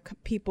there are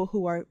people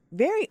who are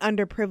very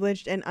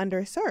underprivileged and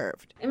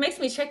underserved. It makes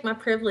me check my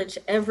privilege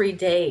every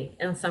day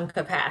in some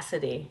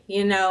capacity.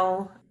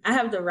 I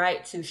have the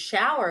right to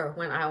shower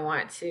when I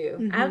want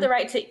to. I have the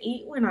right to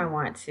eat when I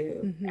want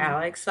to,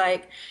 Alex.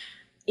 Like,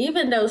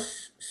 even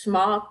those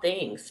small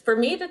things, for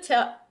me to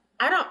tell,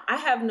 I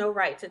have no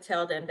right to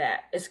tell them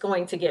that it's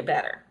going to get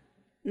better.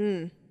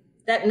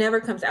 That never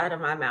comes out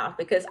of my mouth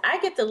because I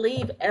get to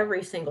leave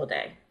every single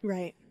day.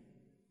 Right.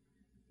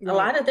 A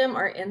lot of them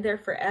are in there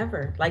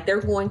forever. Like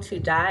they're going to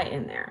die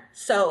in there.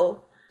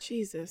 So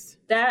Jesus,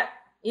 that,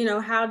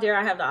 how dare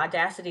I have the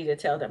audacity to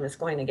tell them it's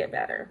going to get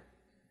better?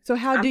 So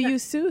how do you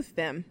soothe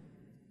them?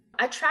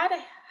 I try to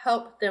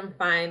help them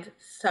find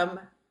some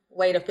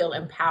way to feel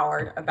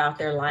empowered about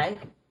their life,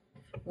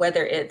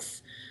 whether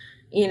it's,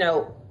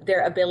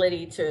 their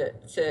ability to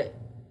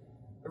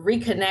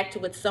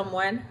reconnect with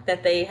someone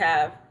that they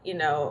have,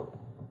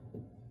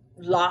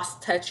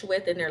 lost touch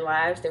with in their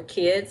lives, their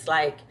kids.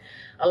 Like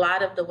a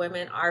lot of the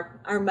women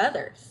are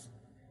mothers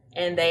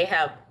and they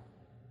have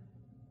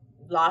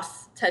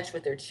lost touch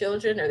with their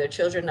children, or their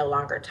children no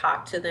longer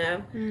talk to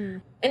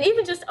them. And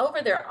even just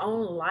over their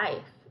own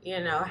life,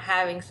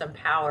 having some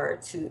power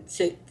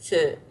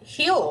to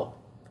heal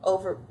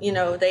over,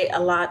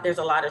 there's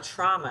a lot of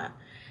trauma.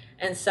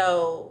 And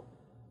so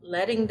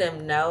letting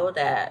them know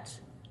that,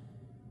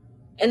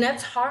 and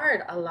that's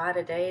hard a lot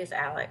of days,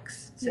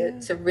 Alex,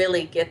 to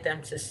really get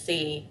them to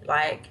see,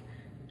 like,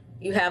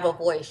 you have a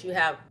voice,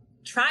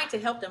 trying to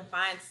help them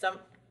find some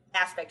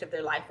aspect of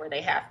their life where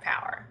they have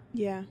power.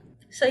 Yeah.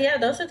 So yeah,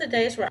 those are the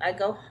days where I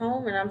go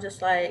home and I'm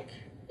just like,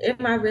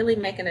 am I really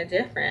making a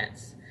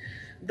difference?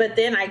 But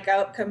then I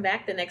come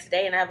back the next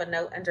day and I have a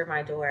note under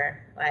my door,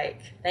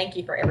 like, thank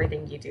you for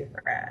everything you do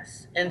for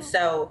us. And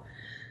so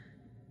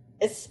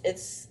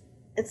it's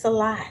a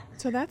lot.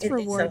 So that's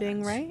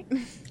rewarding, right?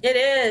 It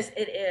is.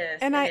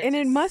 And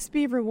it must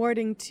be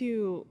rewarding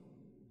to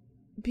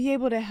be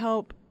able to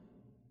help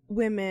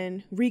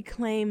women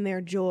reclaim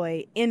their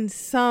joy in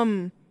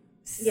some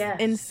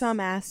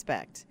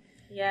aspect.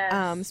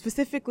 Yes.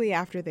 Specifically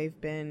after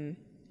they've been,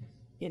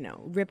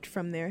 ripped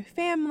from their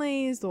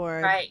families,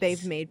 or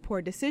they've made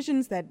poor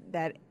decisions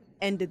that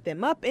ended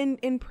them up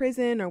in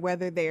prison, or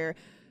whether they're,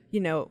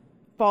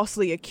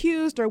 falsely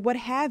accused or what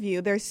have you.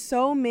 There's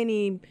so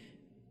many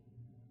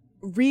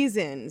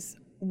reasons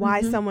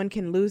why someone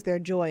can lose their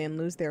joy and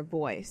lose their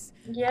voice.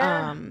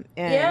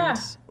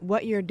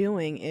 What you're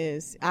doing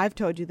is, I've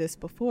told you this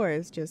before,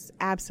 is just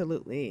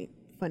absolutely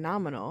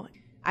phenomenal.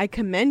 I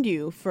commend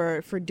you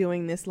for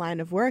doing this line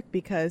of work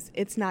because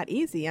it's not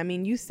easy. I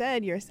mean, you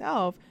said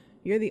yourself,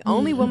 you're the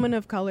only woman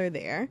of color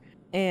there.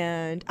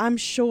 And I'm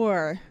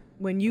sure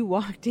when you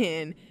walked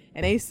in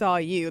and they saw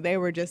you, they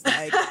were just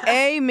like,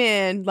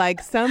 amen,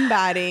 like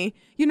somebody,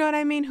 you know what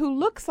I mean, who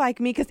looks like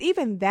me. Because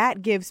even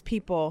that gives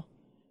people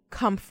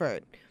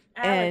comfort,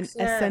 Alex,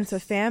 and a sense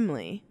of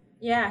family.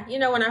 Yeah.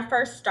 When I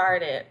first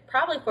started,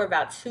 probably for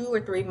about 2 or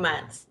 3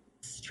 months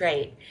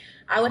straight,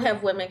 I would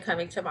have women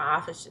coming to my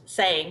office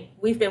saying,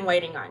 we've been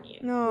waiting on you.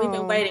 Oh. We've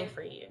been waiting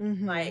for you.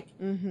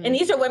 And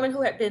these are women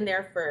who have been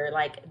there for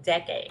like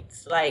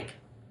decades.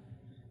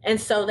 And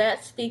so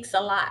that speaks a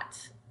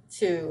lot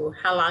to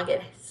how long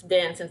it's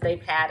been since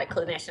they've had a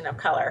clinician of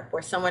color,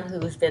 or someone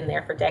who's been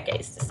there for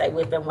decades, to say,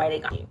 we've been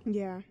waiting on you.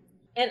 Yeah.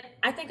 And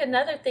I think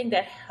another thing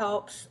that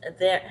helps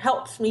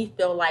me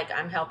feel like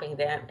I'm helping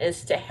them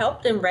is to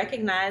help them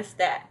recognize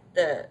that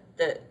the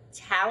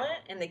talent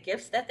and the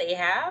gifts that they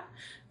have,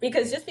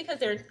 because just because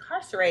they're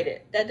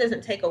incarcerated, that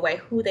doesn't take away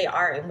who they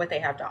are and what they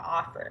have to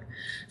offer.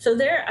 So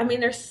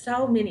there's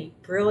so many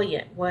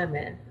brilliant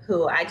women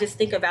who I just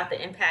think about the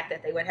impact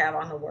that they would have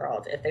on the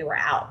world if they were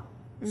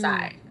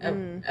outside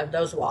of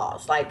those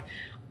walls, like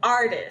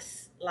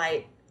artists,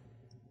 like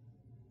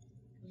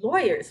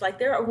lawyers. Like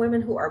there are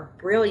women who are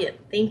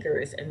brilliant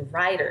thinkers and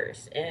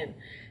writers and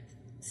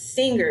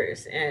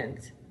singers,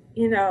 and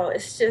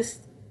it's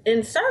just,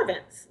 and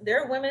servants.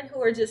 There are women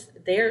who are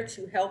just there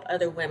to help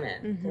other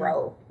women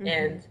grow,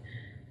 and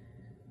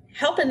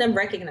helping them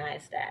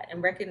recognize that,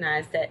 and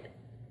recognize that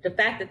the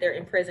fact that they're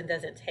in prison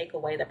doesn't take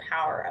away the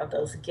power of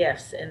those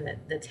gifts and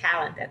the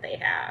talent that they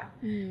have,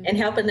 and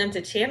helping them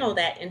to channel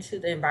that into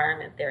the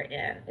environment they're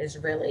in is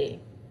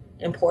really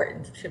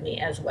important to me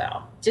as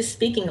well. Just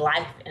speaking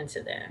life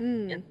into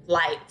them and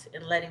light,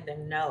 and letting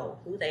them know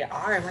who they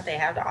are and what they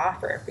have to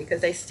offer,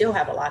 because they still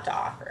have a lot to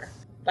offer.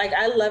 Like,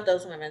 I love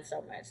those women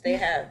so much. They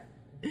have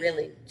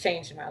really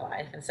changed my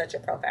life in such a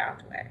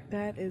profound way.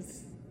 That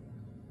is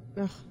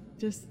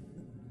just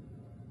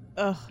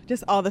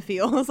all the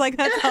feels. Like,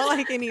 that's all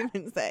I can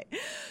even say.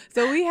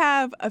 So we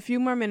have a few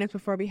more minutes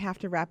before we have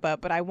to wrap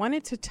up, but I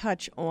wanted to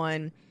touch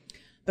on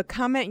the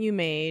comment you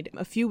made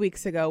a few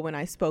weeks ago when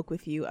I spoke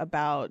with you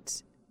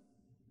about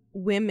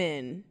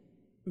women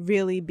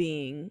really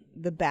being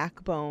the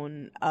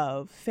backbone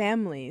of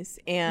families,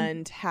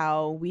 and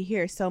how we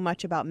hear so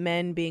much about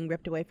men being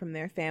ripped away from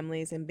their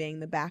families and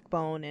being the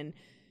backbone, and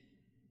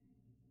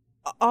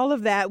all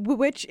of that,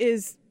 which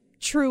is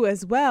true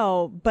as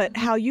well, but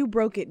how you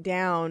broke it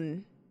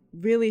down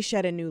really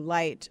shed a new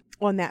light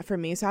on that for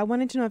me. So I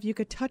wanted to know if you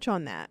could touch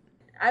on that.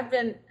 I've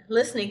been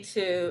listening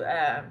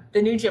to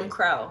The New Jim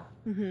Crow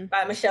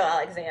by Michelle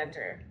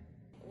Alexander.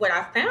 What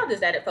I found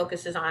is that it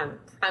focuses on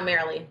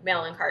primarily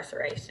male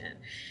incarceration.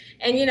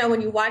 And,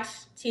 when you watch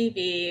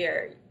TV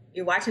or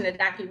you're watching a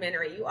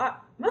documentary,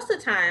 most of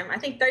the time, I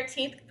think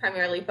 13th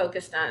primarily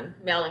focused on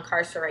male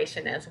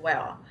incarceration as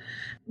well.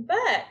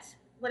 But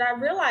what I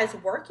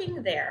realized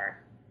working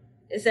there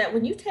is that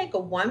when you take a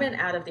woman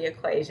out of the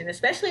equation,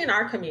 especially in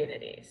our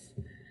communities,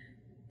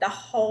 the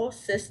whole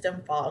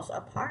system falls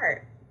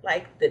apart.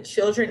 Like the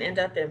children end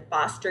up in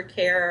foster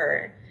care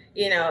or,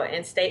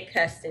 in state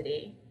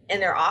custody,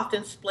 and they're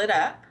often split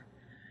up.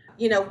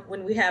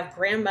 When we have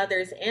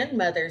grandmothers and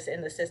mothers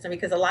in the system,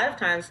 because a lot of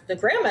times the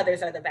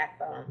grandmothers are the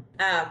backbone.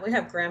 We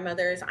have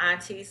grandmothers,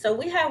 aunties. So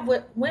we have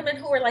women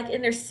who are like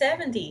in their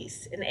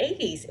 70s and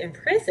 80s in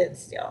prison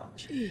still.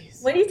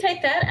 Jeez. When you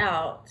take that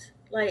out,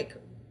 like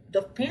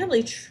the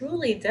family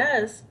truly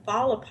does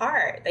fall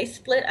apart. They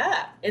split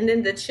up. And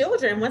then the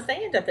children, once they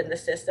end up in the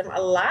system,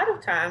 a lot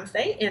of times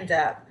they end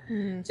up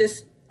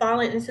just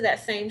falling into that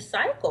same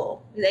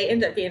cycle. They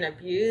end up being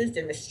abused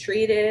and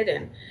mistreated,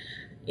 and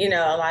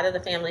a lot of the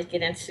families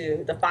get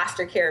into the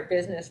foster care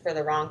business for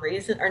the wrong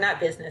reason, or not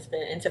business, but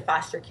into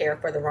foster care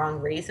for the wrong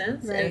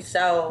reasons. Right. And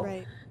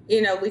so,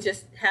 we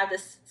just have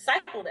this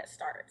cycle that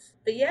starts.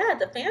 But yeah,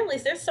 the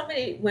families, there's so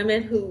many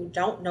women who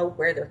don't know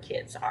where their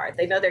kids are.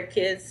 They know their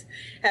kids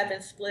have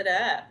been split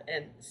up,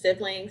 and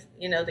siblings,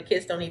 the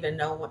kids don't even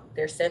know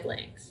their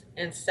siblings.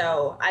 And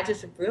so I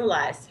just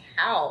realized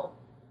how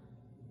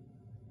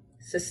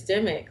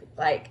systemic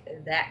like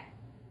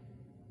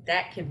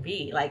that can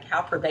be, like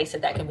how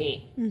pervasive that can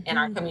be in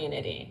our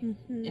community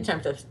in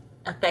terms of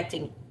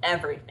affecting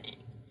everything.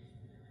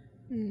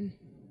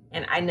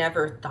 And I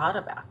never thought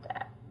about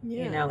that,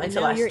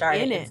 until I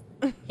started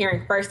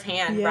hearing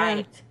firsthand,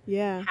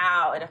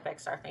 how it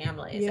affects our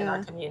families and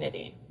our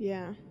community.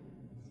 Yeah.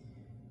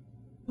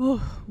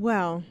 Oh,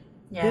 well,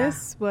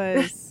 this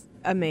was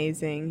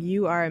amazing.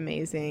 You are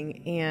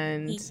amazing.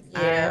 And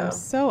I'm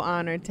so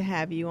honored to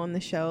have you on the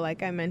show.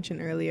 Like I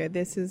mentioned earlier,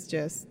 this is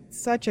just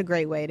such a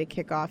great way to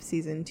kick off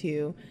season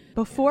 2.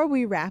 Before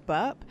we wrap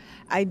up,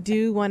 I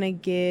do want to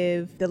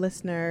give the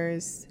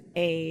listeners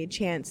a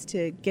chance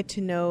to get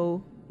to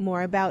know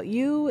more about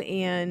you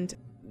and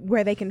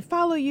where they can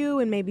follow you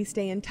and maybe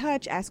stay in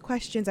touch, ask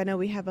questions. I know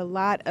we have a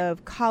lot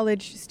of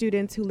college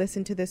students who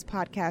listen to this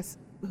podcast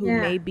who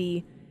may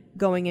be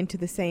going into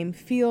the same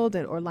field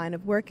or line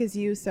of work as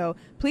you. So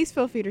please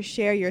feel free to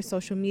share your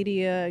social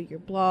media, your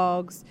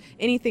blogs,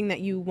 anything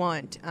that you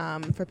want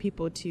for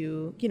people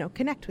to,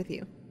 connect with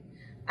you.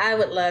 I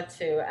would love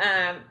to.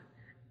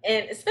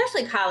 And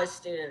especially college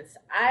students.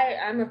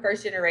 I'm a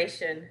first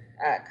generation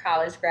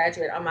college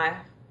graduate on my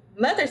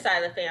mother's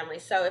side of the family.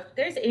 So if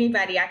there's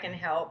anybody I can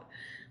help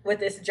with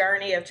this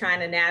journey of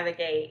trying to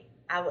navigate,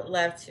 I would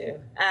love to.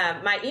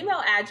 My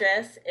email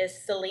address is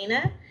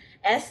Seleena,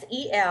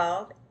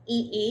 SELEENA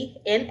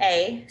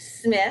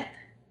Smith,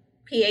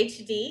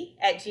 PhD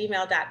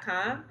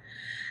 @gmail.com.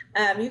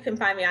 You can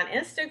find me on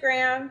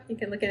Instagram. You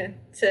can look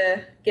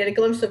to get a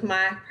glimpse of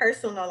my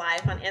personal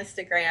life on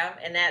Instagram,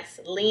 and that's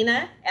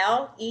Leena,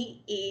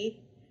 LEENA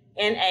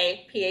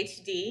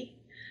PhD.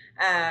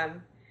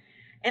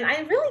 And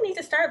I really need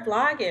to start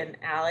blogging,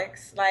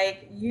 Alex.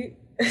 Like you,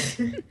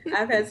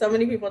 I've had so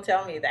many people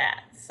tell me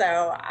that.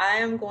 So I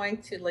am going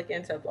to look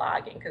into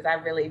blogging because I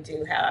really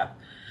do have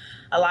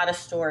a lot of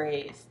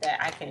stories that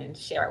I can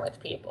share with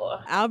people.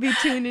 I'll be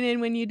tuning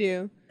in when you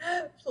do.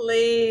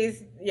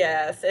 Please,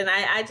 yes. And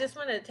I just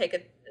want to take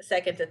a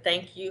second to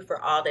thank you for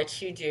all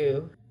that you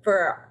do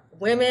for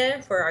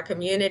women, for our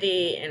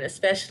community, and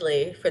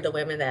especially for the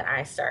women that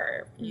I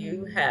serve.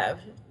 You have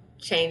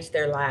changed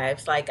their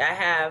lives. Like I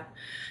have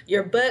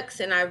your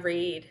books and I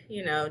read,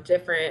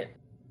 different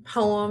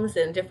poems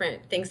and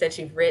different things that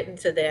you've written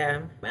to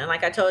them. And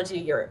like I told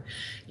you,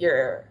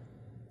 your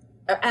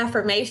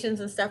affirmations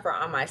and stuff are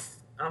on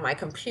my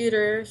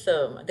computer,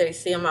 so they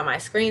see them on my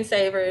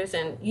screensavers,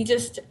 and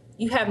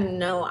you have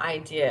no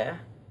idea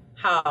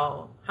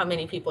how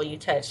many people you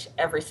touch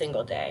every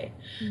single day.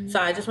 So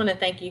I just want to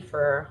thank you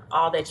for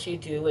all that you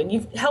do, and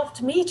you've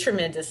helped me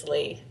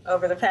tremendously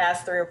over the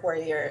past 3 or 4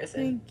 years.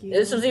 Thank you.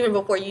 This was even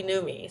before you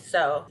knew me,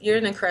 so you're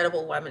an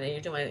incredible woman and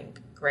you're doing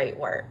great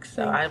work.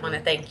 So I want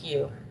to thank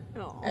you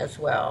as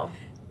well.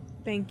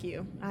 Thank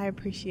you. I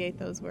appreciate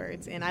those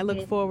words. And I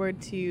look forward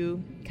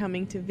to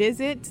coming to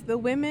visit the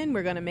women.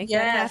 We're going to make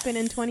that happen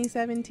in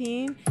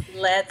 2017.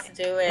 Let's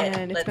do it.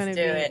 And it's going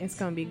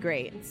to be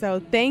great. So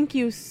thank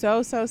you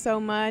so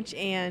much.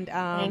 And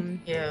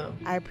thank you.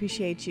 I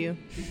appreciate you.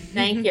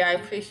 Thank you. I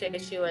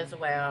appreciate you as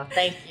well.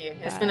 Thank you.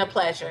 It's been a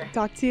pleasure.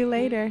 Talk to you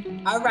later.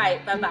 All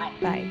right. Bye-bye.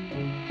 Bye.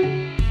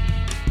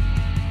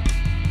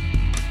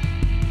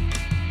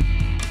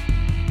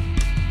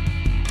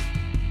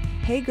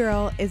 Hey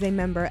Girl is a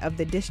member of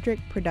the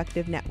District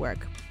Productive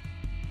Network.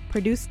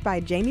 Produced by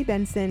Jamie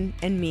Benson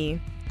and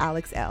me,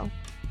 Alex L.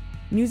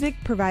 Music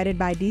provided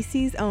by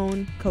DC's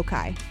own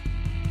Kokai.